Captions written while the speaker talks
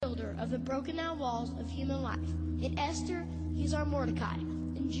of the broken down walls of human life. In Esther, he's our Mordecai.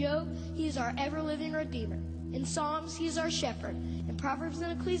 In Job, he is our ever-living Redeemer. In Psalms, he is our shepherd. In Proverbs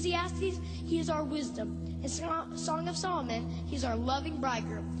and Ecclesiastes, he is our wisdom. In Song of Solomon, he's our loving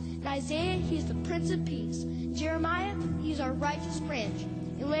bridegroom. In Isaiah, he is the Prince of Peace. In Jeremiah, he is our righteous branch.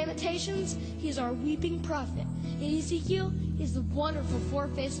 In Lamentations, he is our weeping prophet. In Ezekiel, he is the wonderful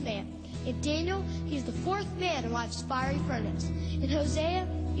four-faced man. In Daniel, he is the fourth man in life's fiery furnace. In Hosea,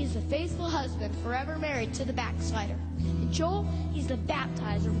 he is the faithful husband forever married to the backslider. In Joel, he's the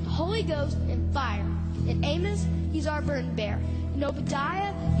baptizer with the Holy Ghost and fire. In Amos, he's our burden bearer. In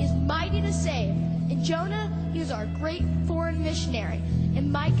Obadiah, he is mighty to save. In Jonah, he is our great foreign missionary.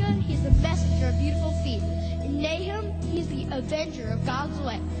 In Micah, he's the messenger of beautiful feet. In Nahum, he's the avenger of God's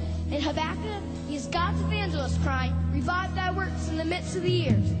elect. In Habakkuk, he is God's evangelist crying, "Revive thy works in the midst of the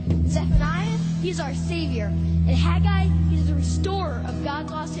years." In Zephaniah, he is our Savior. In Haggai, he is the restorer of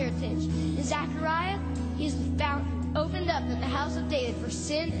God's lost heritage. In Zechariah, he is the fountain opened up in the house of David for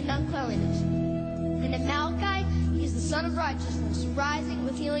sin and uncleanliness. And in Malachi, he is the Son of Righteousness, rising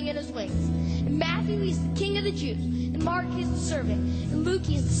with healing in his wings. In Matthew, he is the King of the Jews. In Mark, he is the servant. In Luke,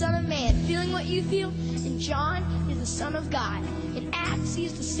 he is the Son of Man, feeling what you feel. In John, he is the Son of God. In Acts, he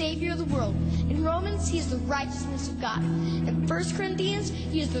is the Savior of the world. In Romans, he is the righteousness of God. In 1 Corinthians,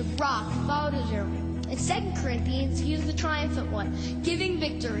 he is the rock that followed Israel. In 2 Corinthians, he is the triumphant one, giving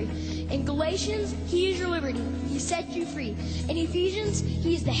victory. In Galatians, he is your liberty. He set you free. In Ephesians,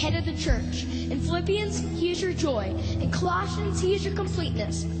 he is the head of the church. In Philippians, he is your joy. In Colossians, he is your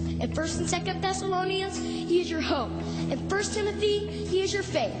completeness. In 1 and 2 Thessalonians, he is your hope. In 1 Timothy, he is your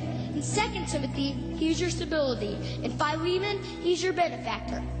faith. In 2 Timothy, he is your stability. In Philemon, he is your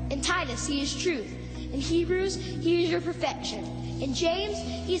benefactor. In Titus, he is truth. In Hebrews, he is your perfection. In James,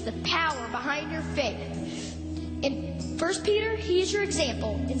 he is the power behind your faith. In 1 Peter, he is your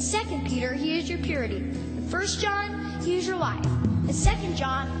example. In 2 Peter, he is your purity. In 1 John, he is your life. In 2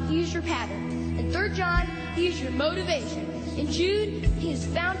 John, he is your pattern. In 3 John, he is your motivation. In Jude, he is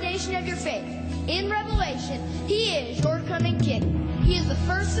the foundation of your faith. In Revelation, he is your coming king. He is the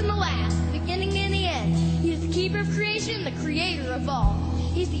first and the last, the beginning and the end. He is the keeper of creation, the creator of all.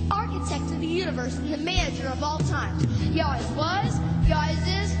 He's the architect of the universe and the manager of all time. He always was, he always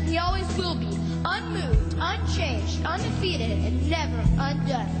is, and he always will be. Unmoved, unchanged, undefeated, and never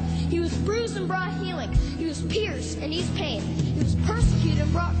undone. He was bruised and brought healing. He was pierced and eased pain. He was persecuted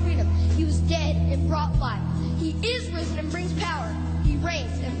and brought freedom. He was dead and brought life. He is risen and brings power. He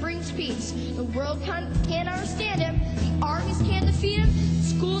reigns and brings peace. The world can't understand him. The armies can't defeat him. The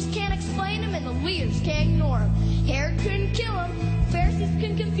schools can't explain him, and the leaders can't ignore him. Herod couldn't kill him. The Pharisees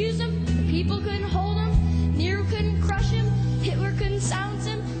couldn't confuse him. The people couldn't hold him. Nero couldn't crush him. Hitler couldn't silence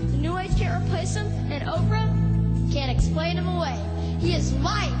him. The New Age can't replace him. And Oprah can't explain him away. He is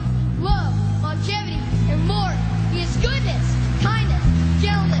life, love, longevity, and more. He is goodness, kindness,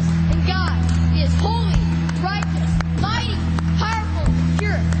 gentleness, and God. He is holy, righteous, mighty, powerful,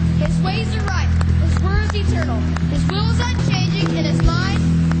 pure. His ways are right. His word is eternal. His will is unchanging, and his mind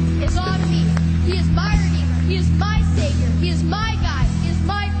is on me. He is my Redeemer. He is my Savior. He is my guide. He is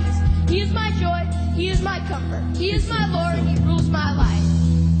my peace. He is my joy. He is my comfort. He is my Lord, and he rules my life.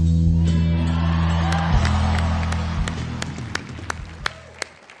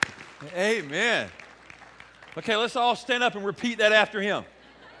 Amen. Okay, let's all stand up and repeat that after him.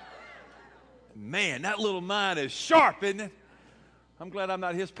 Man, that little mind is sharp, isn't it? I'm glad I'm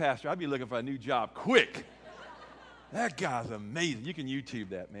not his pastor. I'd be looking for a new job quick. That guy's amazing. You can YouTube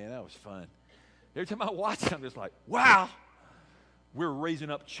that, man. That was fun. Every time I watch it, I'm just like, wow, we're raising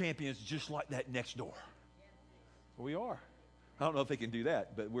up champions just like that next door. We are. I don't know if they can do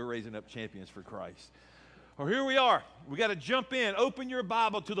that, but we're raising up champions for Christ. Well, here we are. We got to jump in. Open your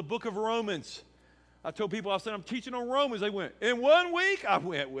Bible to the book of Romans. I told people, I said, I'm teaching on Romans. They went, in 1 week? I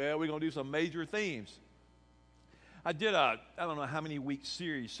went, well, we're going to do some major themes. I did I don't know how many week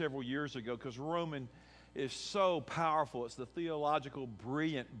series several years ago because Roman is so powerful. It's the theological,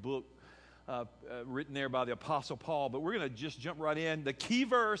 brilliant book written there by the Apostle Paul. But we're going to just jump right in. The key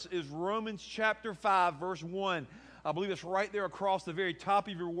verse is Romans chapter 5, verse 1. I believe it's right there across the very top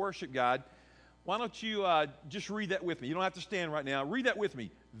of your worship guide. Why don't you just read that with me? You don't have to stand right now. Read that with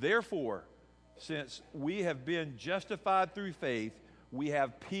me. Therefore, since we have been justified through faith, we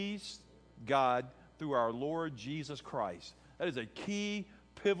have peace, God, through our Lord Jesus Christ. That is a key,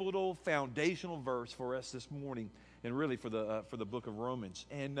 pivotal, foundational verse for us this morning, and really for the book of Romans.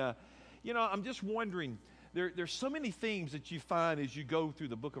 And I'm just wondering, there's so many themes that you find as you go through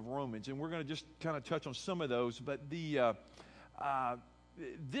the book of Romans, and we're going to just kind of touch on some of those. But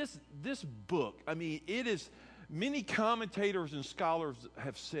this book, I mean, it is Many commentators and scholars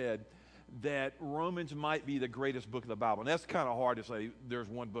have said that Romans might be the greatest book of the Bible. And that's kind of hard to say there's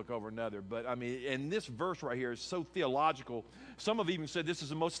one book over another. But, I mean, and this verse right here is so theological. Some have even said this is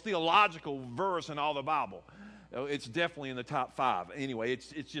the most theological verse in all the Bible. It's definitely in the top 5. Anyway,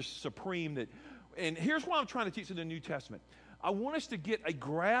 it's just supreme. And here's what I'm trying to teach in the New Testament. I want us to get a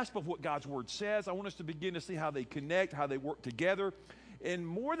grasp of what God's Word says. I want us to begin to see how they connect, how they work together. And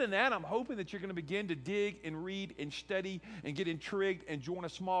more than that, I'm hoping that you're going to begin to dig and read and study and get intrigued and join a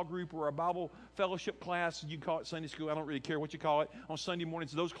small group or a Bible fellowship class. You can call it Sunday school. I don't really care what you call it. On Sunday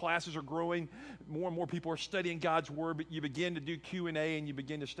mornings, those classes are growing. More and more people are studying God's Word. But you begin to do Q&A and you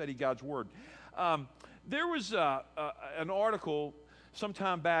begin to study God's Word. There was an article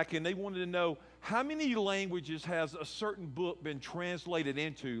sometime back, and they wanted to know how many languages has a certain book been translated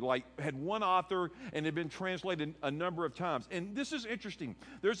into, like had one author and had been translated a number of times. And this is interesting.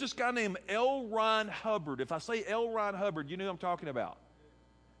 There's this guy named L. Ron Hubbard. If I say L. Ron Hubbard, you know who I'm talking about.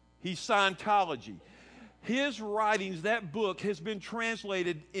 He's Scientology. His writings, that book, has been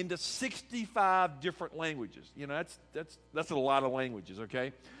translated into 65 different languages. You know, that's a lot of languages,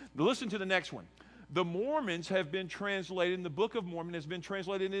 okay? Now listen to the next one. The Mormons have been translated, the Book of Mormon has been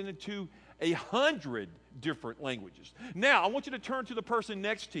translated into 100 different languages. Now, I want you to turn to the person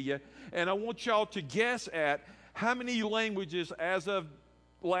next to you, and I want y'all to guess at how many languages as of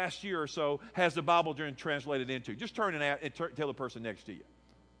last year or so has the Bible been translated into. Just turn and tell the person next to you.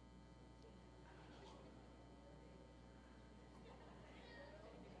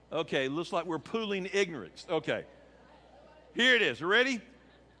 Okay, looks like we're pooling ignorance. Okay. Here it is. Ready?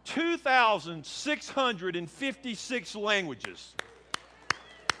 2,656 languages.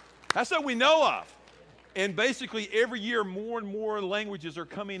 That's what we know of. And basically every year more and more languages are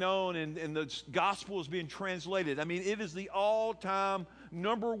coming on and the gospel is being translated. I mean, it is the all-time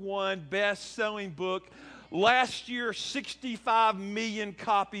 #1 best-selling book. Last year, 65 million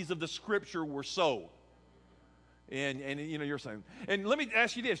copies of the scripture were sold. And you know, you're saying. And let me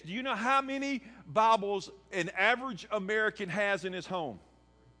ask you this. Do you know how many Bibles an average American has in his home?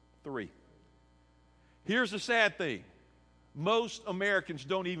 3. Here's the sad thing. Most Americans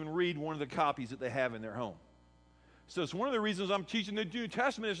don't even read one of the copies that they have in their home. So it's one of the reasons I'm teaching the New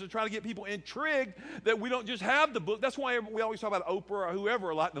Testament is to try to get people intrigued that we don't just have the book. That's why we always talk about Oprah or whoever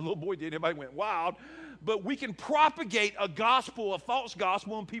a lot. And the little boy did. Everybody went wild. But we can propagate a gospel, a false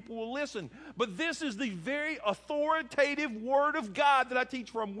gospel, and people will listen. But this is the very authoritative Word of God that I teach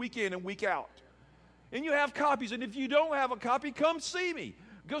from week in and week out. And you have copies. And if you don't have a copy, come see me.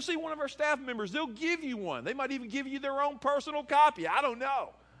 Go see one of our staff members. They'll give you one. They might even give you their own personal copy. I don't know.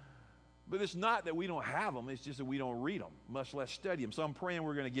 But it's not that we don't have them. It's just that we don't read them, much less study them. So I'm praying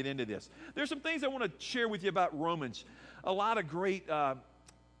we're going to get into this. There's some things I want to share with you about Romans. A lot of great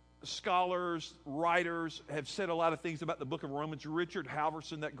scholars, writers have said a lot of things about the book of Romans. Richard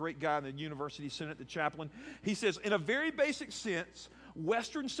Halverson, that great guy in the University Senate, the chaplain, he says, in a very basic sense,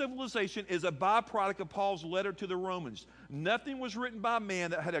 Western civilization is a byproduct of Paul's letter to the Romans. Nothing was written by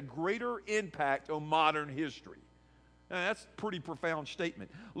man that had a greater impact on modern history. Now, that's a pretty profound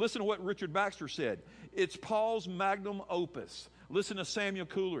statement. Listen to what Richard Baxter said. It's Paul's magnum opus. Listen to Samuel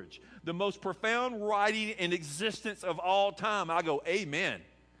Coleridge. The most profound writing in existence of all time. I go, amen.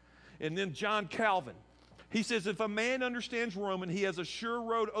 And then John Calvin. He says, if a man understands Roman, he has a sure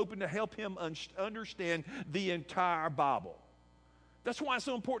road open to help him understand the entire Bible. That's why it's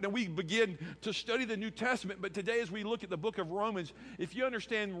so important that we begin to study the New Testament. But today as we look at the book of Romans, if you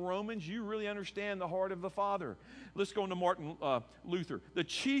understand Romans, you really understand the heart of the Father. Let's go into Martin Luther. The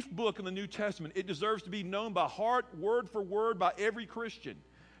chief book in the New Testament, it deserves to be known by heart, word for word, by every Christian.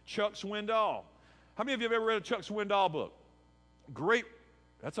 Chuck Swindoll. How many of you have ever read a Chuck Swindoll book? Great.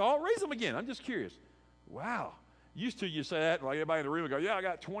 That's all. Raise them again. I'm just curious. Wow. Used to you say that, like everybody in the room would go, yeah, I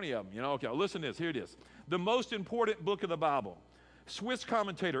got 20 of them. You know, okay, listen to this. Here it is. The most important book of the Bible. Swiss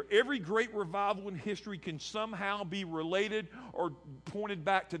commentator, every great revival in history can somehow be related or pointed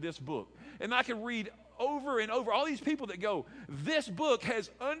back to this book. And I can read over and over all these people that go, this book has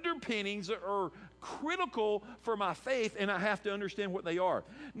underpinnings that are critical for my faith, and I have to understand what they are.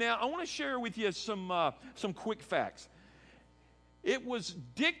 Now, I want to share with you some quick facts. It was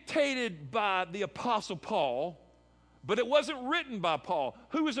dictated by the Apostle Paul, but it wasn't written by Paul.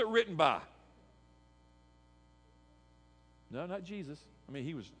 Who was it written by? No, not Jesus. I mean,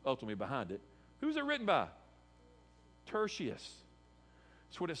 he was ultimately behind it. Who was it written by? Tertius.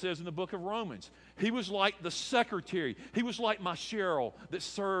 That's what it says in the book of Romans. He was like the secretary. He was like my Cheryl that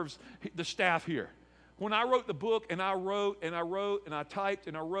serves the staff here. When I wrote the book, and I wrote, and I wrote, and I typed,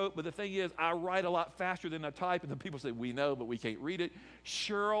 and I wrote, but the thing is, I write a lot faster than I type, and the people say, we know, but we can't read it.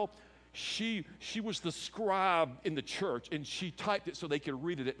 Cheryl, she was the scribe in the church, and she typed it so they could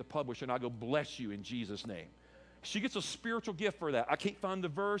read it at the publisher, and I go, bless you in Jesus' name. She gets a spiritual gift for that. I can't find the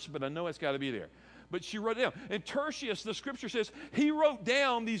verse, but I know it's got to be there. But she wrote it down. And Tertius, the scripture says, he wrote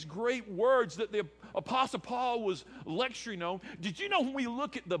down these great words that the Apostle Paul was lecturing on. Did you know when we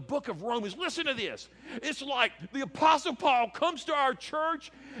look at the book of Romans, listen to this. It's like the Apostle Paul comes to our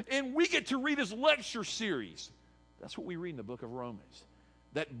church, and we get to read his lecture series. That's what we read in the book of Romans.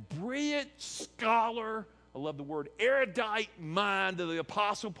 That brilliant scholar, I love the word, erudite mind of the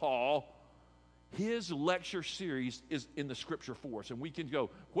Apostle Paul, his lecture series is in the scripture for us. And we can go,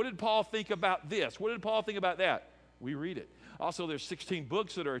 what did Paul think about this? What did Paul think about that? We read it. Also, there's 16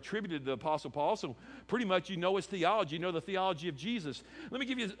 books that are attributed to the Apostle Paul, so pretty much you know his theology. You know the theology of Jesus. Let me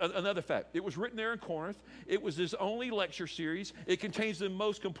give you another fact. It was written there in Corinth. It was his only lecture series. It contains the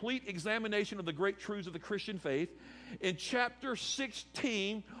most complete examination of the great truths of the Christian faith. In chapter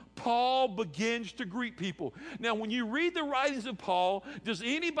 16, Paul begins to greet people. Now, when you read the writings of Paul, does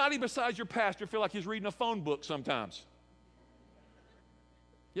anybody besides your pastor feel like he's reading a phone book sometimes?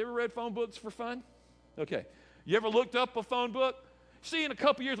 You ever read phone books for fun? Okay. You ever looked up a phone book? See, in a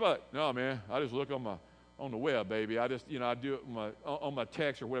couple years, like, no, man, I just look on the web, baby. I just, I do it on my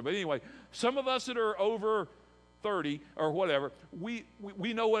text or whatever. But anyway, some of us that are over 30 or whatever, we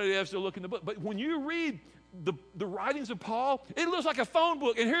know what it is to look in the book. But when you read the writings of Paul, it looks like a phone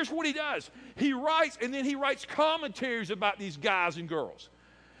book. And here's what he does. He writes, and then he writes commentaries about these guys and girls.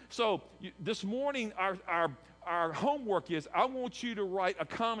 So this morning, our homework is, I want you to write a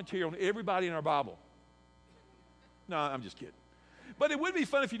commentary on everybody in our Bible. No, I'm just kidding. But it would be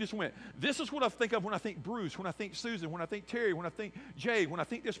fun if you just went, this is what I think of when I think Bruce, when I think Susan, when I think Terry, when I think Jay, when I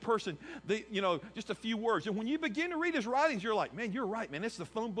think this person, just a few words. And when you begin to read his writings, you're like, man, you're right, man. This is the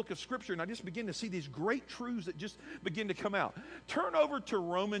phone book of Scripture. And I just begin to see these great truths that just begin to come out. Turn over to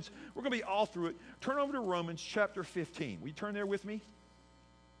Romans. We're going to be all through it. Turn over to Romans chapter 15. Will you turn there with me?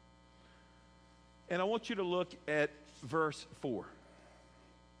 And I want you to look at verse 4.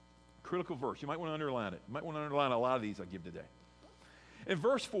 Critical verse. You might want to underline it. You might want to underline a lot of these I give today. In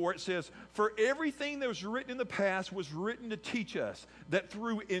verse 4, it says, for everything that was written in the past was written to teach us that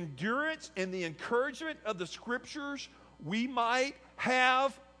through endurance and the encouragement of the Scriptures, we might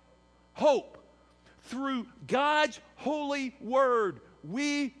have hope. Through God's holy word,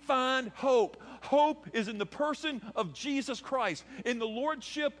 we find hope. Hope is in the person of Jesus Christ. In the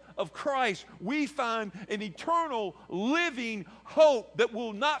lordship of Christ, we find an eternal, living hope that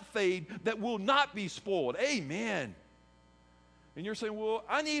will not fade, that will not be spoiled. Amen. And you're saying, well,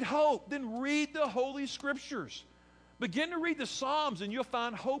 I need hope. Then read the Holy Scriptures. Begin to read the Psalms, and you'll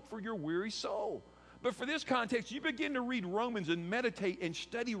find hope for your weary soul. But for this context, you begin to read Romans and meditate and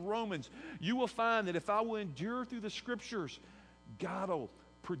study Romans. You will find that if I will endure through the Scriptures, God will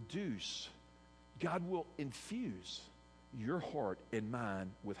produce, God will infuse your heart and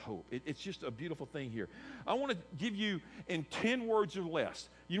mind with hope. It's just a beautiful thing here. I want to give you in 10 words or less.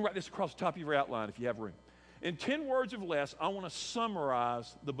 You can write this across the top of your outline if you have room. In 10 words or less, I want to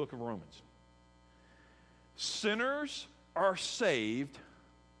summarize the book of Romans. Sinners are saved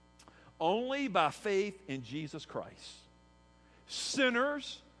only by faith in Jesus Christ.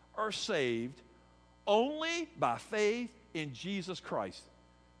 Sinners are saved only by faith in Jesus Christ.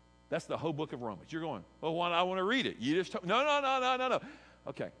 That's the whole book of Romans. You're going, well, why do I want to read it? You just talk. No.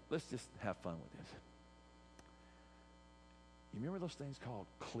 Okay, let's just have fun with this. You remember those things called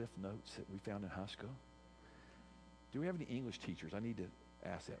Cliff Notes that we found in high school? Do we have any English teachers? I need to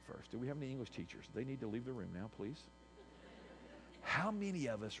ask that first. Do we have any English teachers? They need to leave the room now, please. How many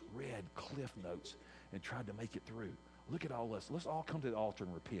of us read Cliff Notes and tried to make it through? Look at all us. Let's all come to the altar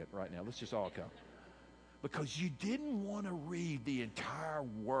and repent right now. Let's just all come. Because you didn't want to read the entire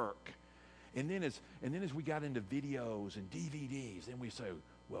work. And then as we got into videos and DVDs, then we say,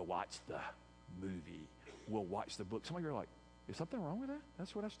 well, watch the movie. We'll watch the book. Some of you are like, is something wrong with that?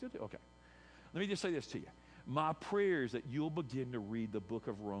 That's what I still do? Okay. Let me just say this to you. My prayer is that you'll begin to read the book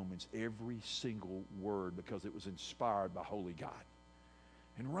of Romans, every single word, because it was inspired by holy God.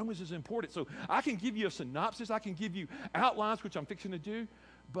 And Romans is important. So I can give you a synopsis. I can give you outlines, which I'm fixing to do.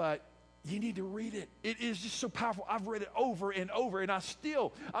 But you need to read it. It is just so powerful. I've read it over and over. And I'm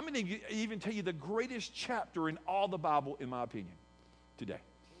going to even tell you the greatest chapter in all the Bible, in my opinion, today.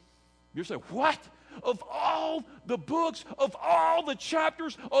 You're saying, what? Of all the books, of all the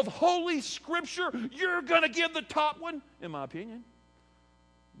chapters of Holy Scripture, you're going to give the top one? In my opinion.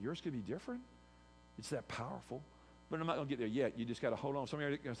 Yours could be different. It's that powerful. But I'm not going to get there yet. You just got to hold on. Some of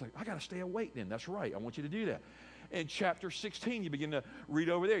you are going to say, I got to stay awake then. That's right. I want you to do that. In chapter 16, you begin to read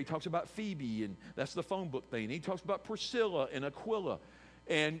over there. He talks about Phoebe, and that's the phone book thing. He talks about Priscilla and Aquila.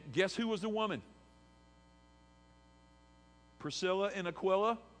 And guess who was the woman? Priscilla and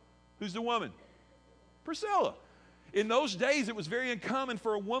Aquila. Who's the woman? Priscilla. In those days, it was very uncommon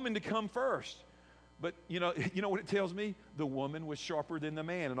for a woman to come first. But you know what it tells me? The woman was sharper than the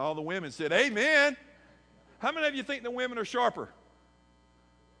man. And all the women said, amen. How many of you think the women are sharper?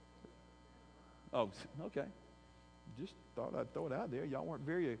 Oh, okay. Just thought I'd throw it out there. Y'all weren't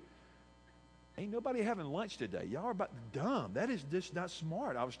very... Ain't nobody having lunch today. Y'all are about dumb. That is just not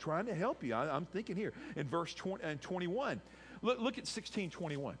smart. I was trying to help you. I'm thinking here in verse 20 and 21. Look at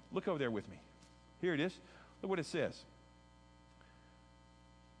 16:21. Look over there with me. Here it is. Look what it says.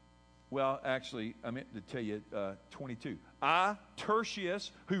 Well, actually, I meant to tell you 22. I,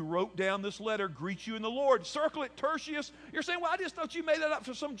 Tertius, who wrote down this letter, greet you in the Lord. Circle it, Tertius. You're saying, well, I just thought you made that up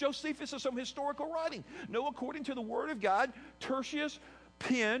for some Josephus or some historical writing. No, according to the Word of God, Tertius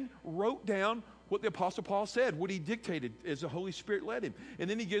wrote down what the Apostle Paul said, what he dictated as the Holy Spirit led him. And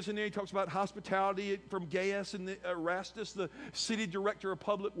then he gives in there, he talks about hospitality from Gaius and Erastus, the city director of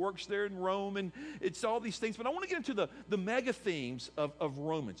public works there in Rome, and it's all these things. But I want to get into the mega themes of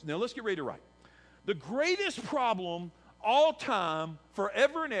Romans. Now, let's get ready to write. The greatest problem all time,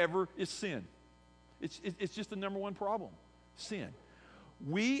 forever and ever, is sin. It's just the number one problem, sin.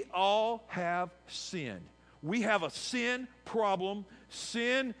 We all have sinned. We have a sin problem.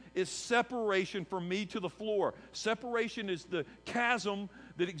 Sin is separation from me to the floor. Separation is the chasm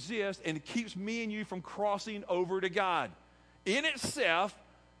that exists, and it keeps me and you from crossing over to God. In itself,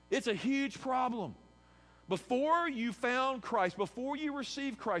 it's a huge problem. Before you found Christ, before you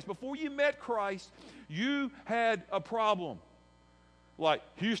received Christ, before you met Christ, you had a problem. Like,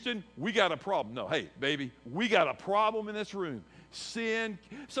 Houston, we got a problem. No, hey, baby, we got a problem in this room. Sin.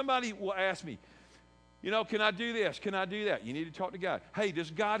 Somebody will ask me, can I do this? Can I do that? You need to talk to God. Hey, does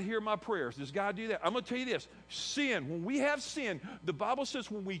God hear my prayers? Does God do that? I'm going to tell you this. Sin, when we have sin, the Bible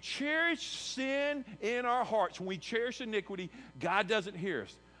says when we cherish sin in our hearts, when we cherish iniquity, God doesn't hear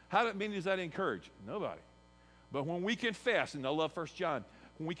us. How does that encourage? Nobody. But when we confess, and I love 1 John,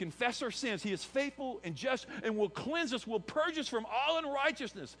 when we confess our sins, He is faithful and just and will cleanse us, will purge us from all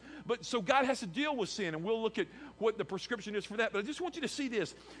unrighteousness. But so God has to deal with sin, and we'll look at what the prescription is for that. But I just want you to see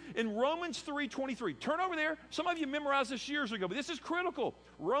this. In Romans 3:23, turn over there. Some of you memorized this years ago, but this is critical.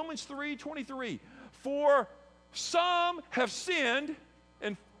 Romans 3:23. For some have sinned,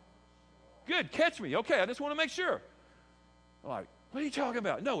 and good, catch me. Okay, I just want to make sure. All right. What are you talking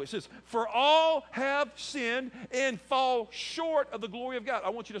about? No, it says, for all have sinned and fall short of the glory of God. I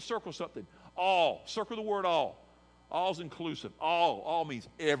want you to circle something. All. Circle the word all. All's inclusive. All means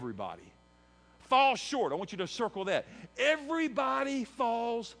everybody. Fall short. I want you to circle that. Everybody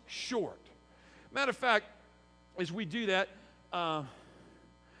falls short. Matter of fact, as we do that,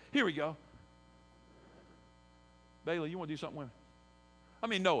 here we go. Bailey, you want to do something with me? I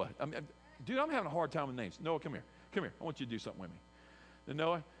mean, Noah. Dude, I'm having a hard time with names. Noah, come here. Come here. I want you to do something with me. Now,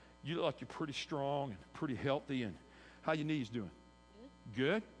 Noah, you look like you're pretty strong and pretty healthy. And how your knees doing?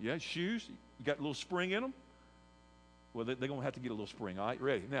 Good. Yeah, shoes. You got a little spring in them? Well, they're going to have to get a little spring. All right,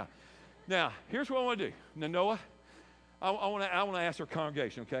 ready? Now, here's what I want to do. Now, Noah, I want to ask our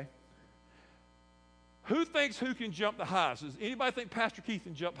congregation, okay? Who thinks who can jump the highest? Does anybody think Pastor Keith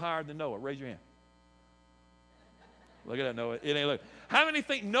can jump higher than Noah? Raise your hand. Look at that, Noah. It ain't look. How many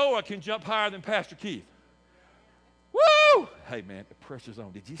think Noah can jump higher than Pastor Keith? Woo! Hey, man, the pressure's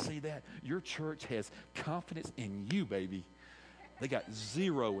on. Did you see that? Your church has confidence in you, baby. They got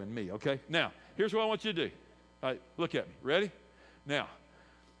zero in me, okay? Now, here's what I want you to do. All right, look at me. Ready? Now,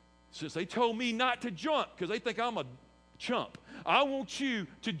 since they told me not to jump because they think I'm a chump, I want you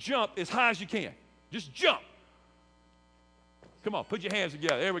to jump as high as you can. Just jump. Come on, put your hands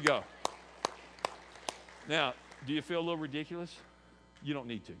together. There we go. Now, do you feel a little ridiculous? You don't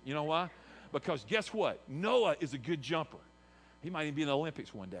need to. You know why? Because guess what? Noah is a good jumper. He might even be in the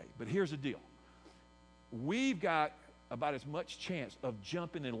Olympics one day. But here's the deal. We've got about as much chance of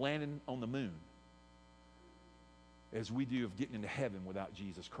jumping and landing on the moon as we do of getting into heaven without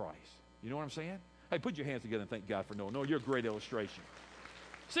Jesus Christ. You know what I'm saying? Hey, put your hands together and thank God for Noah. Noah, you're a great illustration.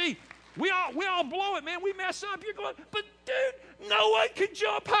 See, we all blow it, man. We mess up. You're going, but dude, Noah can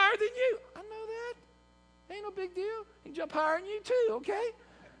jump higher than you. I know that. Ain't no big deal. He can jump higher than you too, okay?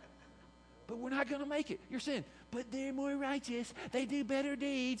 But we're not going to make it. You're saying, but they're more righteous. They do better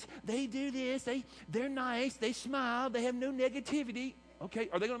deeds. They do this. They're nice. They smile. They have no negativity. Okay,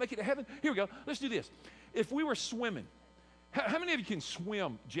 are they going to make it to heaven? Here we go. Let's do this. If we were swimming, how many of you can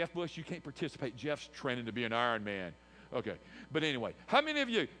swim? Jeff Bush, you can't participate. Jeff's training to be an Ironman. Okay, but anyway, how many of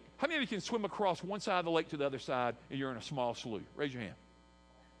you can swim across one side of the lake to the other side and you're in a small slough? Raise your hand.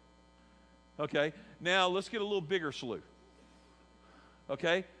 Okay, now let's get a little bigger slough.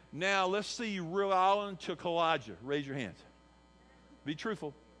 Okay? Now, let's see Real Island to Kalaja. Raise your hands. Be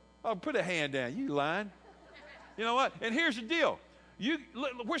truthful. Oh, put a hand down. You lying. You know what? And here's the deal.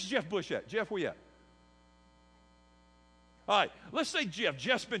 Where's Jeff Bush at? Jeff, where you at? All right, let's say Jeff.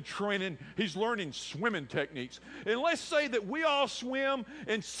 Jeff's been training. He's learning swimming techniques. And let's say that we all swim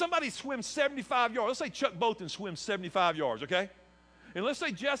and somebody swims 75 yards. Let's say Chuck Bolton swims 75 yards, okay? And let's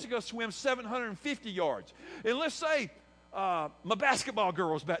say Jessica swims 750 yards. And let's say my basketball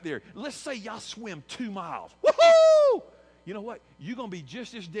girl's back there. Let's say y'all swim 2 miles. Woohoo! You know what? You're going to be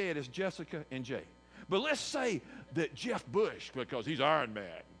just as dead as Jessica and Jay. But let's say that Jeff Bush, because he's Iron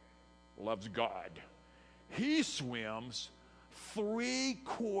Man, loves God, he swims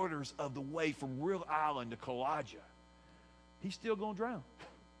 3/4 of the way from Real Island to Kalaja. He's still going to drown.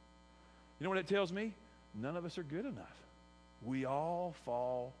 You know what that tells me? None of us are good enough. We all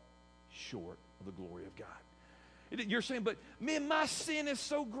fall short of the glory of God. You're saying, but man, my sin is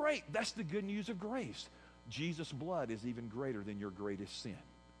so great. That's the good news of grace. Jesus' blood is even greater than your greatest sin.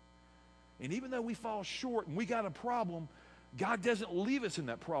 And even though we fall short and we got a problem, God doesn't leave us in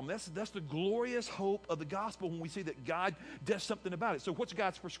that problem. That's the glorious hope of the gospel when we see that God does something about it. So what's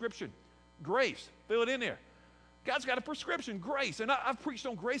God's prescription? Grace. Fill it in there. God's got a prescription, grace. And I've preached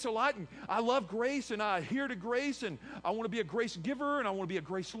on grace a lot, and I love grace, and I adhere to grace, and I want to be a grace giver, and I want to be a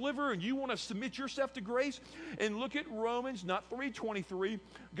grace liver, and you want to submit yourself to grace. And look at Romans, not 3:23,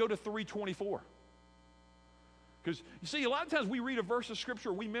 go to 3:24. Because, you see, a lot of times we read a verse of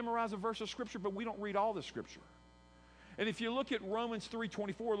Scripture, we memorize a verse of Scripture, but we don't read all the Scripture. And if you look at Romans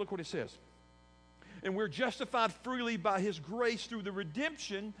 3:24, look what it says. And we're justified freely by His grace through the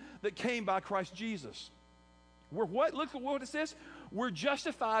redemption that came by Christ Jesus. We're what? Look at what it says. We're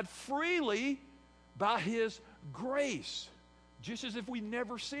justified freely by His grace. Just as if we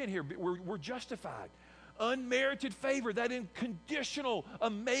never sinned here. We're justified. Unmerited favor, that unconditional,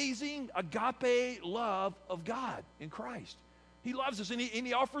 amazing, agape love of God in Christ. He loves us, and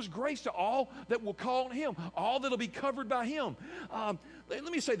he offers grace to all that will call on Him, all that will be covered by Him. Let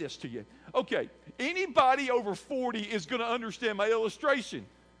me say this to you. Okay, anybody over 40 is going to understand my illustration.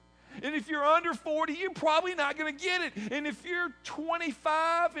 And if you're under 40, you're probably not going to get it. And if you're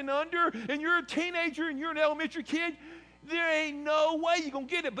 25 and under, and you're a teenager and you're an elementary kid, there ain't no way you're going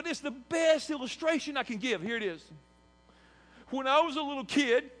to get it. But it's the best illustration I can give. Here it is. When I was a little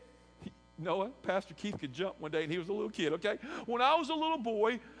kid, Noah, Pastor Keith could jump one day, and he was a little kid, okay? When I was a little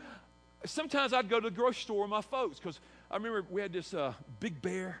boy, sometimes I'd go to the grocery store with my folks, because I remember we had this big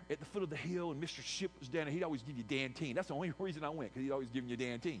bear at the foot of the hill, and Mr. Ship was down there. He'd always give you Dantine. That's the only reason I went, because he'd always give you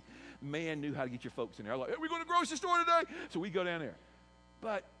Dantine. Man knew how to get your folks in there. I was like, hey, we going to the grocery store today? So we go down there.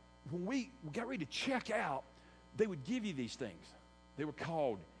 But when we got ready to check out, they would give you these things. They were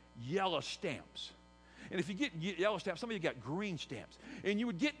called yellow stamps. And if you get yellow stamps, some of you got green stamps. And you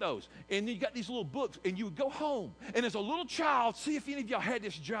would get those. And then you got these little books. And you would go home. And as a little child, see if any of y'all had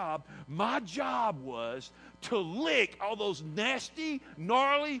this job. My job was to lick all those nasty,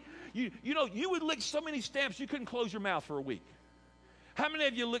 gnarly. You know, you would lick so many stamps you couldn't close your mouth for a week. How many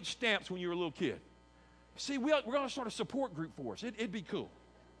of you licked stamps when you were a little kid? See, we're going to start a support group for us. It'd be cool.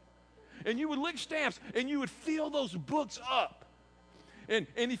 And you would lick stamps, and you would fill those books up. And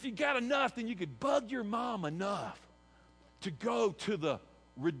if you got enough, then you could bug your mom enough to go to the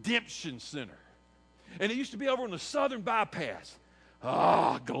Redemption Center. And it used to be over on the Southern Bypass.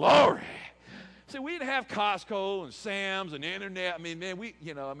 Ah, glory. See, we didn't have Costco and Sam's and the internet. I mean, man, we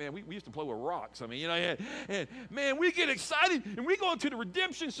used to play with rocks. I mean, and man, we get excited and we go into the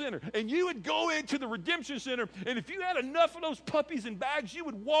Redemption Center. And you would go into the Redemption Center, and if you had enough of those puppies and bags, you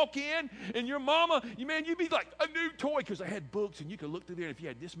would walk in, and your mama, you'd be like a new toy, because they had books, and you could look through there, and if you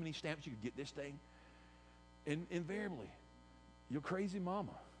had this many stamps, you could get this thing. And invariably, your crazy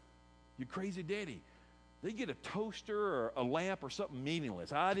mama, your crazy daddy, they get a toaster or a lamp or something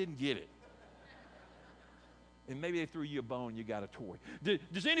meaningless. I didn't get it. And maybe they threw you a bone, you got a toy.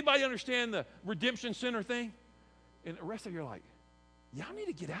 Does anybody understand the Redemption Center thing? And the rest of you are like, y'all need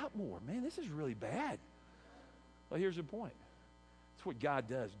to get out more. Man, this is really bad. Well, here's the point. That's what God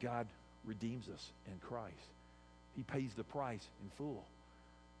does. God redeems us in Christ. He pays the price in full.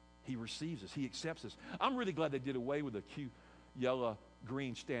 He receives us. He accepts us. I'm really glad they did away with the cute yellow,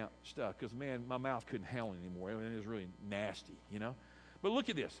 green stamp stuff, because, man, my mouth couldn't handle it anymore. I mean, it was really nasty, you know. But look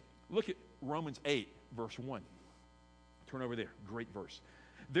at this. Look at Romans 8, verse 1. Turn over there. Great verse.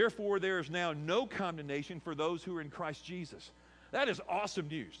 Therefore, there is now no condemnation for those who are in Christ Jesus. That is awesome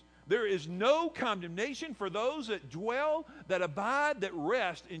news. There is no condemnation for those that dwell, that abide, that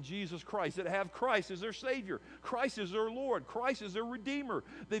rest in Jesus Christ, that have Christ as their Savior. Christ is their Lord. Christ is their Redeemer.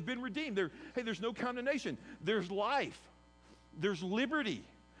 They've been redeemed. There's no condemnation. There's life. there's liberty.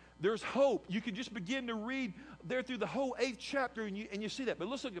 There's hope. You can just begin to read there through the whole 8th chapter, and you see that. But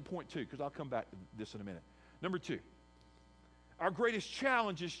let's look at point 2, because I'll come back to this in a minute. Number 2, our greatest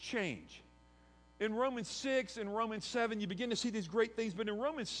challenge is change. In Romans 6 and Romans 7, you begin to see these great things. But in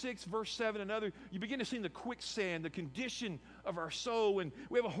Romans 6, verse 7 and other, you begin to see the quicksand, the condition of our soul. And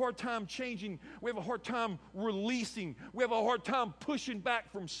we have a hard time changing. We have a hard time releasing. We have a hard time pushing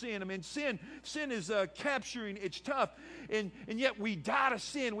back from sin. I mean, sin is capturing. It's tough. And yet we die to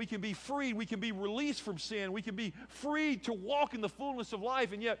sin. We can be freed. We can be released from sin. We can be freed to walk in the fullness of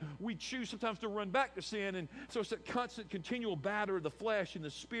life. And yet we choose sometimes to run back to sin. And so it's that constant, continual battle of the flesh and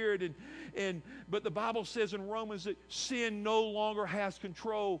the spirit. But the Bible says in Romans that sin no longer has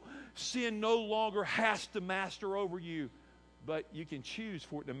control. Sin no longer has to master over you. But you can choose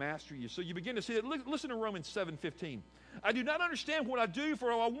for it to master you. So you begin to see it. Listen to Romans 7:15. I do not understand what I do,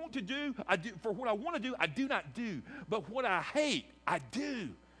 for what I want to do, I do. For what I want to do, I do not do. But what I hate, I do.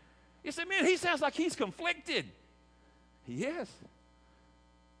 You say, man, he sounds like he's conflicted. He is.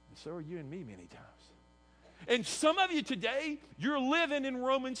 And so are you and me many times. And some of you today, you're living in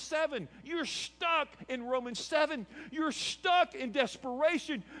Romans 7. You're stuck in Romans 7. You're stuck in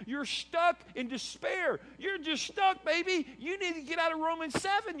desperation. You're stuck in despair. You're just stuck, baby. You need to get out of Romans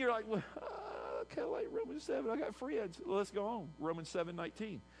 7. You're like, well, I kind of like Romans 7. I got friends. Well, let's go on. Romans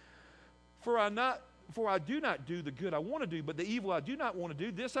 7:19. For I do not do the good I want to do, but the evil I do not want to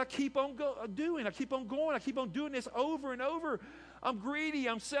do, this I keep on doing. I keep on going. I keep on doing this over and over. I'm greedy.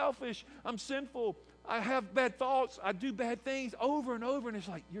 I'm selfish. I'm sinful. I have bad thoughts. I do bad things over and over. And it's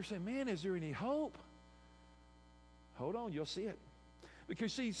like, you're saying, man, is there any hope? Hold on, you'll see it.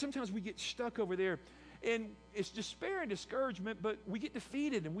 Because, see, sometimes we get stuck over there, and it's despair and discouragement, but we get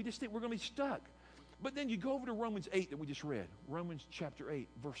defeated, and we just think we're going to be stuck. But then you go over to Romans 8 that we just read. Romans chapter 8,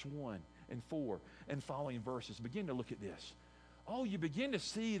 verse 1 and 4 and following verses. Begin to look at this. Oh, you begin to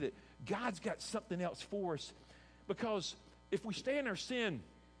see that God's got something else for us. Because if we stay in our sin,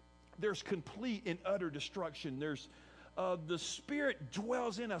 there's complete and utter destruction. There's the Spirit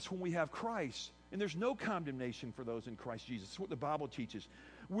dwells in us when we have Christ. And there's no condemnation for those in Christ Jesus. That's what the Bible teaches.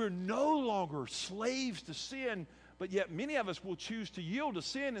 We're no longer slaves to sin, but yet many of us will choose to yield to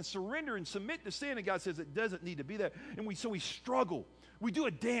sin and surrender and submit to sin. And God says it doesn't need to be that. And so we struggle. We do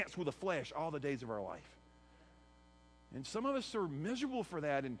a dance with the flesh all the days of our life. And some of us are miserable for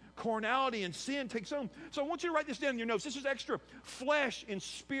that, and carnality and sin takes on. So I want you to write this down in your notes. This is extra. Flesh and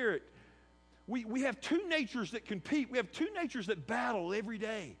spirit. We have two natures that compete. We have two natures that battle every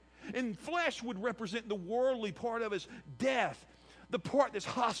day. And flesh would represent the worldly part of us, death, the part that's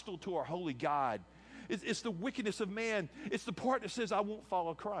hostile to our holy God. It's the wickedness of man. It's the part that says, I won't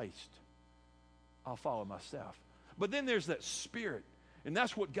follow Christ. I'll follow myself. But then there's that spirit. And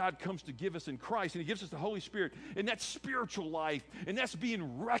that's what God comes to give us in Christ. And He gives us the Holy Spirit. And that's spiritual life. And that's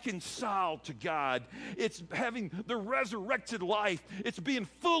being reconciled to God. It's having the resurrected life. It's being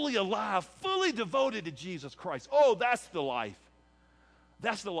fully alive, fully devoted to Jesus Christ. Oh, that's the life.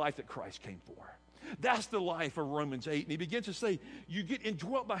 That's the life that Christ came for. That's the life of Romans 8. And he begins to say, you get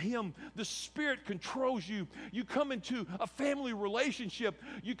indwelt by Him. The Spirit controls you. You come into a family relationship.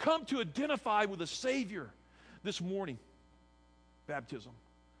 You come to identify with a Savior. This morning, baptism.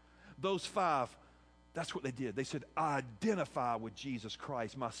 Those 5, that's what they did. They said, I identify with Jesus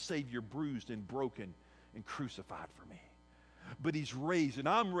Christ, my Savior, bruised and broken and crucified for me. But He's raised, and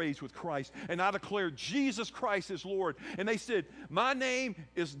I'm raised with Christ, and I declare Jesus Christ is Lord. And they said, my name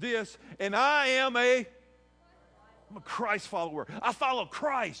is this, and I'm a Christ follower. I follow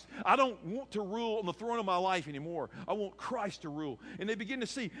Christ. I don't want to rule on the throne of my life anymore. I want Christ to rule. And they begin to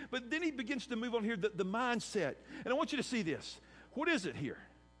see. But then he begins to move on here, the mindset. And I want you to see this. What is it here?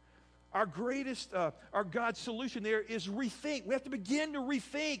 Our greatest, our God's solution there is rethink. We have to begin to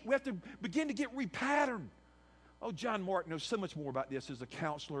rethink. We have to begin to get repatterned. Oh, John Mark knows so much more about this as a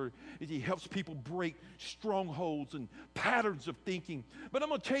counselor. He helps people break strongholds and patterns of thinking. But I'm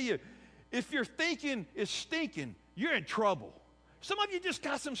going to tell you, if your thinking is stinking, you're in trouble. Some of you just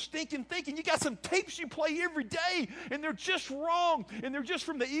got some stinking thinking. You got some tapes you play every day, and they're just wrong, and they're just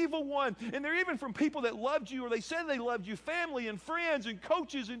from the evil one, and they're even from people that loved you, or they said they loved you, family and friends and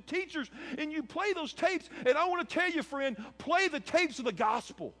coaches and teachers, and you play those tapes, and I want to tell you, friend, play the tapes of the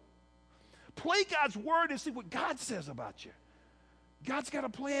gospel. Play God's word and see what God says about you. God's got a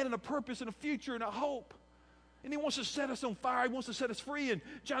plan and a purpose and a future and a hope. And He wants to set us on fire. He wants to set us free. And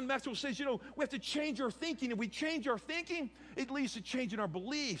John Maxwell says, we have to change our thinking. If we change our thinking, it leads to changing our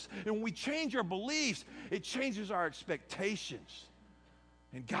beliefs. And when we change our beliefs, it changes our expectations.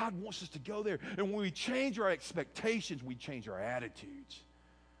 And God wants us to go there. And when we change our expectations, we change our attitudes.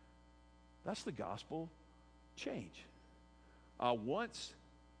 That's the gospel change. I once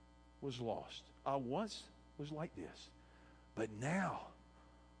was lost. I once was like this. But now,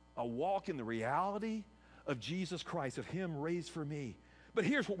 I walk in the reality of Jesus Christ, of Him raised for me. But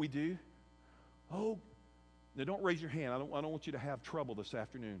here's what we do. Oh, now don't raise your hand. I don't want you to have trouble this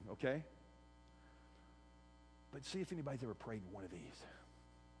afternoon, okay? But see if anybody's ever prayed one of these.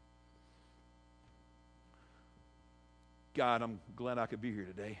 God, I'm glad I could be here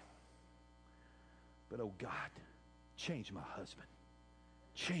today. But oh God, change my husband.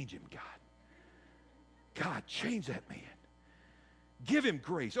 Change him, God. God, change that man. Give him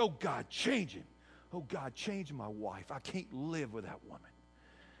grace. Oh God, change him. Oh God, change my wife. I can't live with that woman.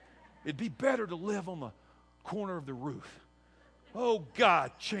 It'd be better to live on the corner of the roof. Oh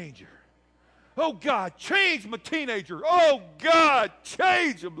God, change her. Oh God, change my teenager. Oh God,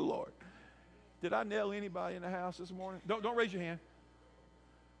 change him, Lord. Did I nail anybody in the house this morning? Don't raise your hand.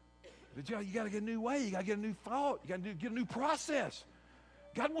 But you got to get a new way. You got to get a new thought. You got to get a new process.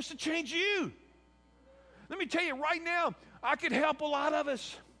 God wants to change you. Let me tell you right now, I could help a lot of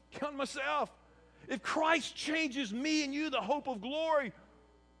us, count myself. If Christ changes me and you, the hope of glory,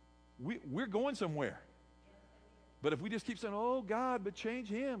 we're going somewhere. But if we just keep saying, oh God, but change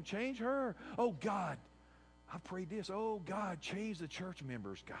him, change her. Oh God, I prayed this. Oh God, change the church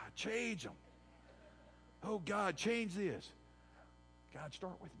members. God, change them. Oh God, change this. God,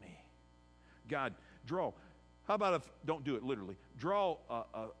 start with me. God, draw. How about if, don't do it literally,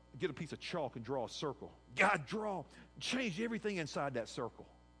 get a piece of chalk and draw a circle. God, change everything inside that circle.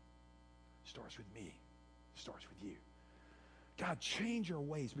 Starts with me. Starts with you. God, change our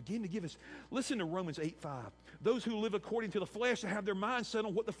ways. Begin to give us, listen to Romans 8:5. Those who live according to the flesh have their mind set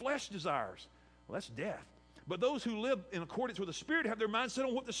on what the flesh desires. Well, that's death. But those who live in accordance with the Spirit have their mind set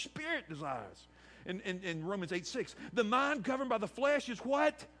on what the Spirit desires. In Romans 8:6, the mind governed by the flesh is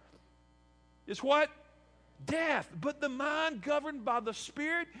what? Is what? Death. But the mind governed by the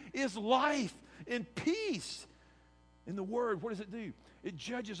Spirit is life and peace. In the Word, what does it do? It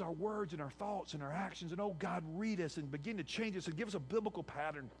judges our words and our thoughts and our actions. And oh, God, read us and begin to change us and give us a biblical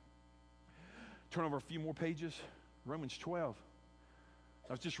pattern. Turn over a few more pages. Romans 12.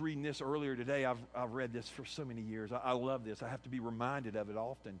 I was just reading this earlier today. I've read this for so many years. I love this. I have to be reminded of it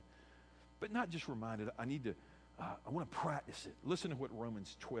often. But not just reminded. I want to practice it. Listen to what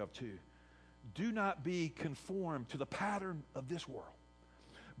Romans 12:2. Do not be conformed to the pattern of this world,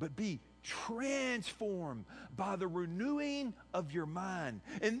 but be transformed by the renewing of your mind.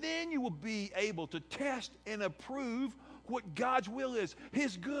 And then you will be able to test and approve what God's will is,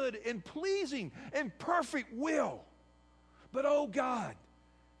 His good and pleasing and perfect will. But oh God,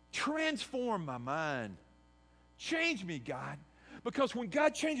 transform my mind. Change me, God. Because when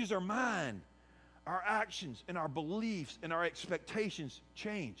God changes our mind, our actions and our beliefs and our expectations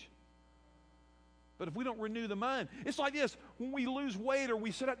change. But if we don't renew the mind, it's like this. When we lose weight or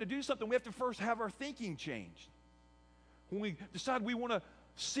we set out to do something, we have to first have our thinking changed. When we decide we want to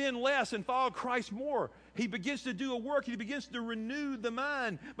sin less and follow Christ more, He begins to do a work. He begins to renew the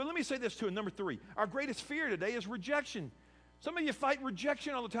mind. But let me say this too, number 3. Our greatest fear today is rejection. Some of you fight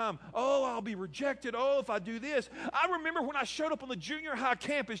rejection all the time. Oh, I'll be rejected. Oh, if I do this. I remember when I showed up on the junior high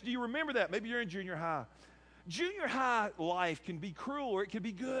campus. Do you remember that? Maybe you're in junior high. Junior high life can be cruel or it can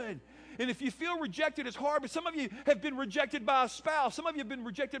be good. And if you feel rejected, it's hard. But some of you have been rejected by a spouse. Some of you have been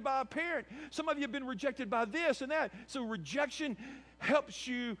rejected by a parent. Some of you have been rejected by this and that. So rejection helps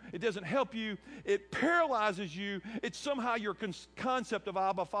you. It doesn't help you. It paralyzes you. It's somehow your concept of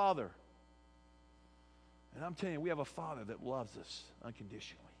Abba Father. And I'm telling you, we have a Father that loves us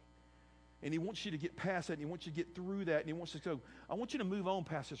unconditionally. And He wants you to get past that, and He wants you to get through that, and He wants to go, I want you to move on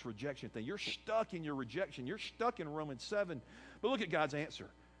past this rejection thing. You're stuck in your rejection. You're stuck in Romans 7. But look at God's answer.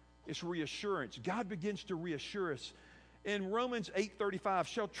 It's reassurance. God begins to reassure us. In Romans 8:35,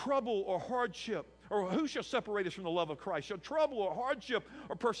 shall trouble or hardship, or who shall separate us from the love of Christ? Shall trouble or hardship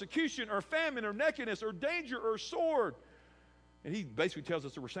or persecution or famine or nakedness or danger or sword? And he basically tells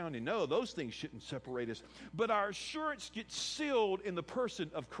us a resounding no, those things shouldn't separate us. But our assurance gets sealed in the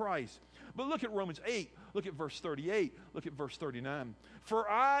person of Christ. But look at Romans 8. Look at verse 38. Look at verse 39. For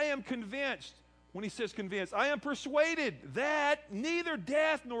I am convinced, when he says convinced, I am persuaded that neither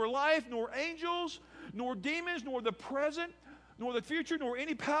death nor life nor angels nor demons nor the present nor the future nor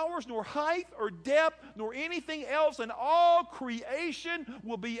any powers nor height or depth nor anything else in all creation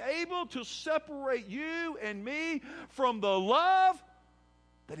will be able to separate you and me from the love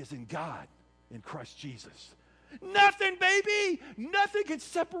that is in God in Christ Jesus. Nothing, baby. Nothing can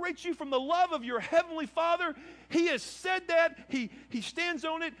separate you from the love of your Heavenly Father. He has said that. He stands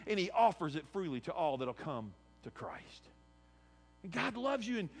on it, and He offers it freely to all that will come to Christ. And God loves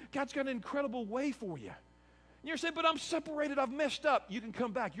you, and God's got an incredible way for you. And you're saying, but I'm separated, I've messed up. You can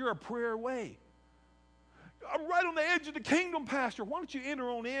come back. You're a prayer away. I'm right on the edge of the kingdom, Pastor. Why don't you enter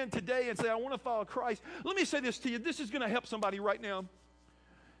on in today and say, I want to follow Christ? Let me say this to you. This is going to help somebody right now.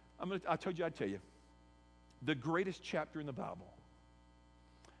 I told you I'd tell you. The greatest chapter in the Bible,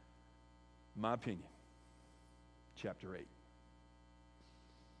 my opinion, chapter 8.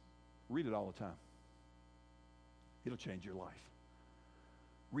 Read it all the time. It'll change your life.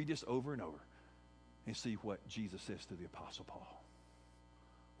 Read this over and over and see what Jesus says to the Apostle Paul.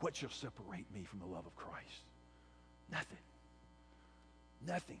 What shall separate me from the love of Christ? Nothing.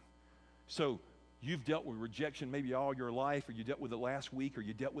 Nothing. So you've dealt with rejection maybe all your life, or you dealt with it last week, or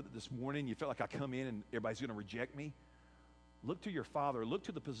you dealt with it this morning. You felt like I come in and everybody's going to reject me. Look to your Father. Look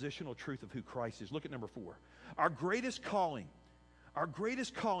to the positional truth of who Christ is. Look at number 4. Our greatest calling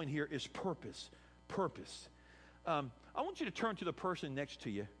here is purpose. Purpose. I want you to turn to the person next to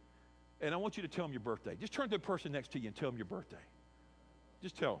you, and I want you to tell them your birthday. Just turn to the person next to you and tell them your birthday.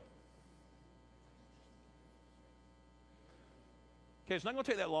 Just tell them. Okay, it's not going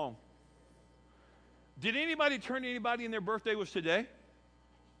to take that long. Did anybody turn to anybody and their birthday was today?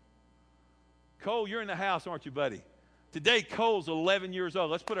 Cole, you're in the house, aren't you, buddy? Today, Cole's 11 years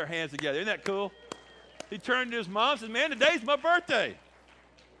old. Let's put our hands together. Isn't that cool? He turned to his mom and said, man, today's my birthday.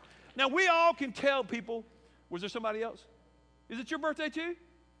 Now, we all can tell people. Was there somebody else? Is it your birthday too?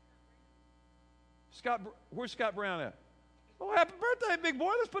 Scott, where's Scott Brown at? Oh, happy birthday, big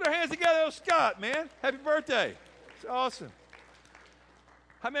boy. Let's put our hands together. Oh, Scott, man. Happy birthday. It's awesome.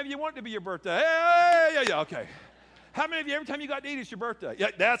 How many of you want it to be your birthday? Hey, yeah, okay. How many of you, every time you got to eat, it's your birthday?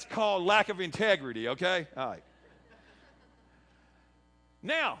 Yeah, that's called lack of integrity, okay? All right.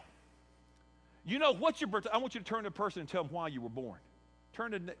 Now, you know what's your birthday? I want you to turn to the person and tell them why you were born.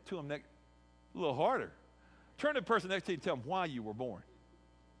 Turn to them a little harder. Turn to the person next to you and tell them why you were born.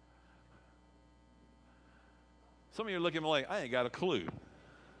 Some of you are looking at me like, I ain't got a clue.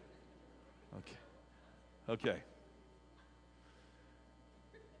 Okay.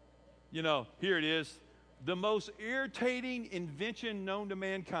 You know, here it is. The most irritating invention known to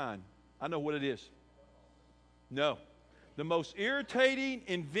mankind. I know what it is. No. The most irritating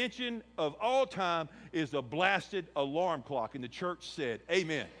invention of all time is a blasted alarm clock. And the church said,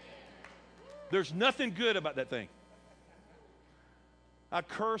 amen. There's nothing good about that thing. I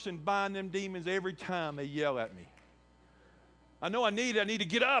curse and bind them demons every time they yell at me. I know I need to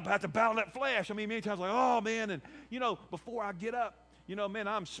get up. I have to battle that flesh. I mean, many times like, oh, man. And, you know, before I get up, you know, man,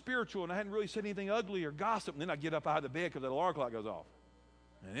 I'm spiritual and I hadn't really said anything ugly or gossip. And then I get up out of the bed because the alarm clock goes off.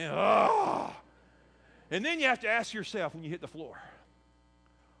 And then, And then you have to ask yourself when you hit the floor,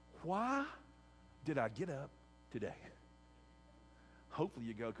 why did I get up today? Hopefully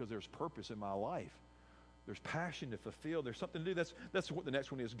you go, because there's purpose in my life. There's passion to fulfill. There's something to do. That's what the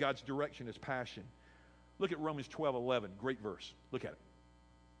next one is. God's direction is passion. Look at Romans 12:11. Great verse. Look at it.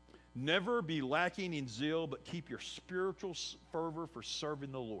 Never be lacking in zeal, but keep your spiritual fervor for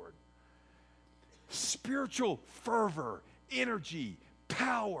serving the Lord. Spiritual fervor, energy,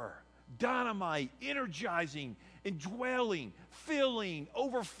 power, dynamite, energizing, indwelling, filling,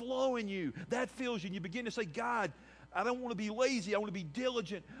 overflowing you. That fills you. And you begin to say, God, I don't want to be lazy. I want to be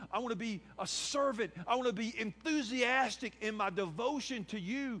diligent. I want to be a servant. I want to be enthusiastic in my devotion to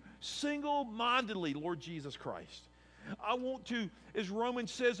you single-mindedly, Lord Jesus Christ. I want to, as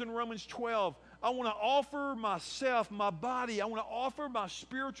Romans says in Romans 12, I want to offer myself, my body. I want to offer my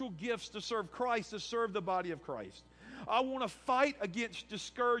spiritual gifts to serve Christ, to serve the body of Christ. I want to fight against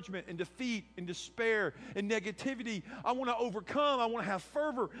discouragement and defeat and despair and negativity. I want to overcome. I want to have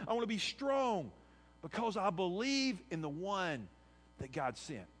fervor. I want to be strong because I believe in the one that God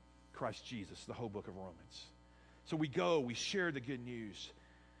sent, Christ Jesus, the whole book of Romans. So we go, we share the good news.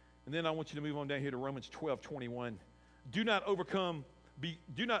 And then I want you to move on down here to Romans 12:21. Do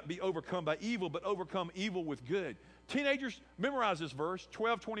not be overcome by evil, but overcome evil with good. Teenagers, memorize this verse,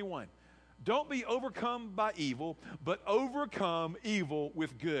 12:21. Don't be overcome by evil, but overcome evil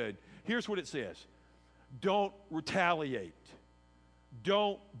with good. Here's what it says. Don't retaliate.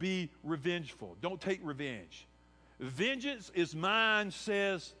 Don't be revengeful. Don't take revenge. Vengeance is mine,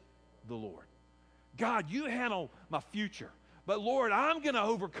 says the Lord. God, you handle my future. But Lord, I'm going to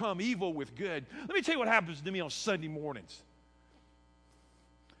overcome evil with good. Let me tell you what happens to me on Sunday mornings.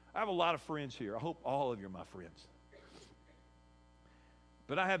 I have a lot of friends here. I hope all of you are my friends.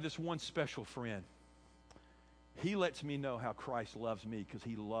 But I have this one special friend. He lets me know how Christ loves me because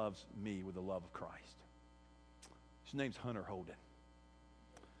he loves me with the love of Christ. His name's Hunter Holden.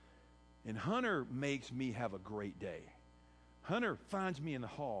 And Hunter makes me have a great day. Hunter finds me in the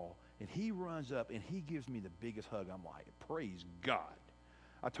hall, and he runs up, and he gives me the biggest hug. I'm like, praise God.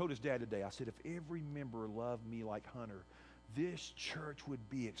 I told his dad today, I said, if every member loved me like Hunter, this church would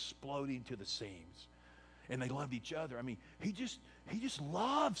be exploding to the seams. And they loved each other. I mean, he just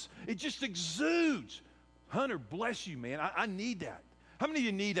loves. It just exudes. Hunter, bless you, man. I need that. How many of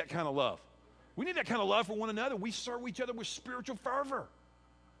you need that kind of love? We need that kind of love for one another. We serve each other with spiritual fervor.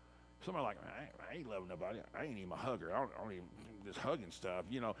 Somebody like, I ain't loving nobody. I ain't even a hugger. I don't even just hugging stuff.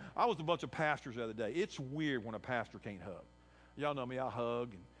 You know, I was with a bunch of pastors the other day. It's weird when a pastor can't hug. Y'all know me. I hug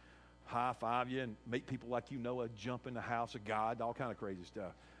and high five you and make people like you Noah jump in the house of God, all kind of crazy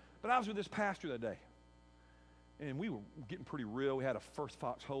stuff. But I was with this pastor that day, and we were getting pretty real. We had a First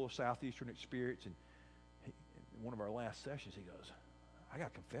Foxhole Southeastern experience, and in one of our last sessions, he goes, I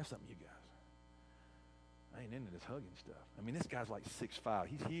got to confess something to you guys. I ain't into this hugging stuff. I mean, this guy's like 6'5".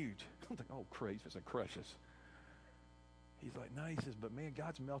 He's huge. I'm thinking, oh, crazy, it's a crucious. He's like, no, he says, but man,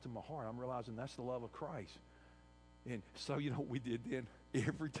 God's melting my heart. I'm realizing that's the love of Christ. And so, you know what we did then?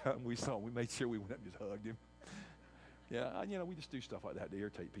 Every time we saw him, we made sure we went up and just hugged him. Yeah, you know, we just do stuff like that to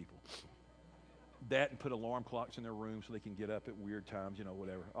irritate people. That and put alarm clocks in their room so they can get up at weird times, you know,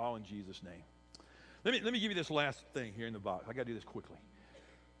 whatever. All in Jesus' name. Let me give you this last thing here in the box. I got to do this quickly.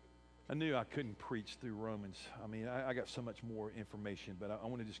 I knew I couldn't preach through Romans. I mean, I got so much more information, but I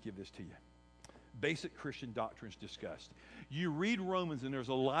want to just give this to you. Basic Christian doctrines discussed. You read Romans, and there's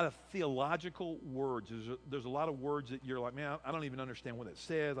a lot of theological words. There's a lot of words that you're like, man, I don't even understand what it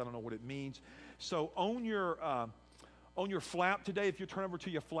says. I don't know what it means. So on your flap today, if you turn over to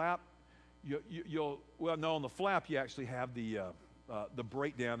your flap, on the flap you actually have the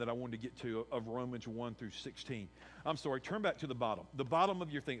breakdown that I wanted to get to of Romans 1 through 16. I'm sorry, turn back to the bottom. The bottom of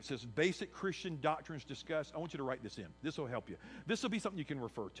your thing, it says basic Christian doctrines discussed. I want you to write this in. This will help you. This will be something you can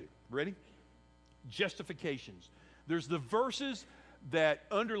refer to. Ready? Justifications. There's the verses that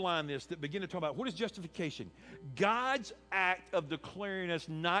underline this that begin to talk about what is justification? God's act of declaring us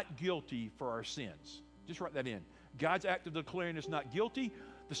not guilty for our sins. Just write that in. God's act of declaring us not guilty.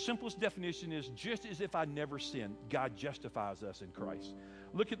 The simplest definition is just as if I never sinned, God justifies us in Christ.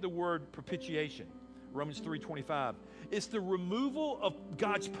 Look at the word propitiation, Romans 3:25. It's the removal of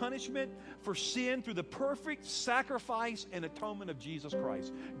God's punishment for sin through the perfect sacrifice and atonement of Jesus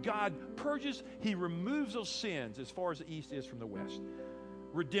Christ. God purges, He removes those sins as far as the east is from the west.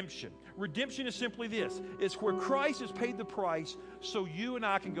 Redemption. Redemption is simply this. It's where Christ has paid the price so you and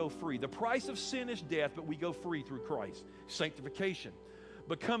I can go free. The price of sin is death, but we go free through Christ. Sanctification.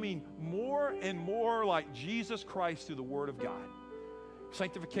 Becoming more and more like Jesus Christ through the Word of God.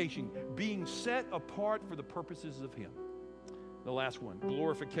 Sanctification, being set apart for the purposes of Him. The last one,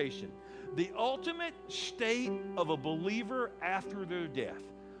 glorification. The ultimate state of a believer after their death.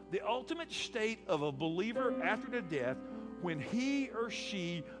 The ultimate state of a believer after their death when he or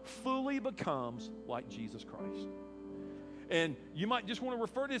she fully becomes like Jesus Christ. And you might just want to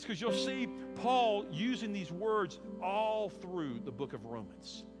refer to this because you'll see Paul using these words all through the book of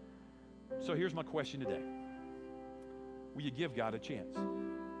Romans. So here's my question today. Will you give God a chance?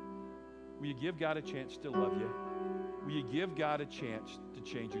 Will you give God a chance to love you? Will you give God a chance to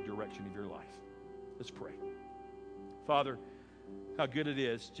change the direction of your life? Let's pray. Father, how good it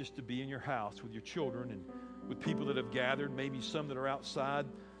is just to be in your house with your children and with people that have gathered, maybe some that are outside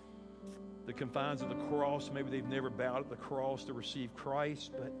the confines of the cross. Maybe they've never bowed at the cross to receive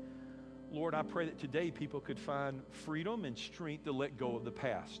Christ. But Lord, I pray that today people could find freedom and strength to let go of the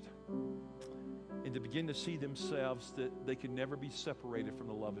past and to begin to see themselves that they can never be separated from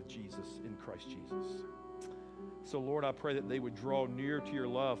the love of Jesus in Christ Jesus. So Lord, I pray that they would draw near to your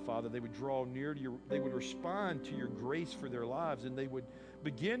love, Father. They would draw near to your, they would respond to your grace for their lives, and they would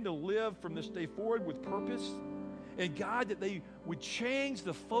begin to live from this day forward with purpose. And God, that they would change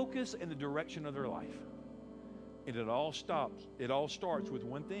the focus and the direction of their life. And it all starts with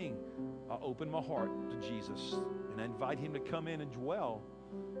one thing. I open my heart to Jesus, and I invite Him to come in and dwell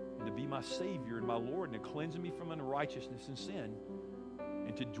and to be my Savior and my Lord and to cleanse me from unrighteousness and sin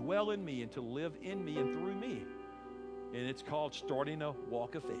and to dwell in me and to live in me and through me. And it's called starting a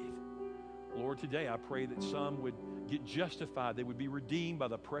walk of faith. Lord, today I pray that some would get justified. They would be redeemed by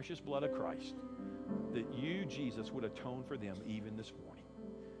the precious blood of Christ. That you, Jesus, would atone for them even this morning.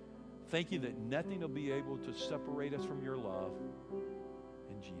 Thank you that nothing will be able to separate us from your love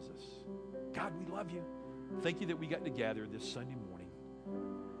in Jesus. God, we love you. Thank you that we got to gather this Sunday morning.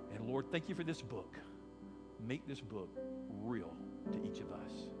 And Lord, thank you for this book. Make this book real to each of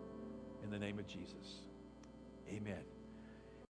us. In the name of Jesus. Amen.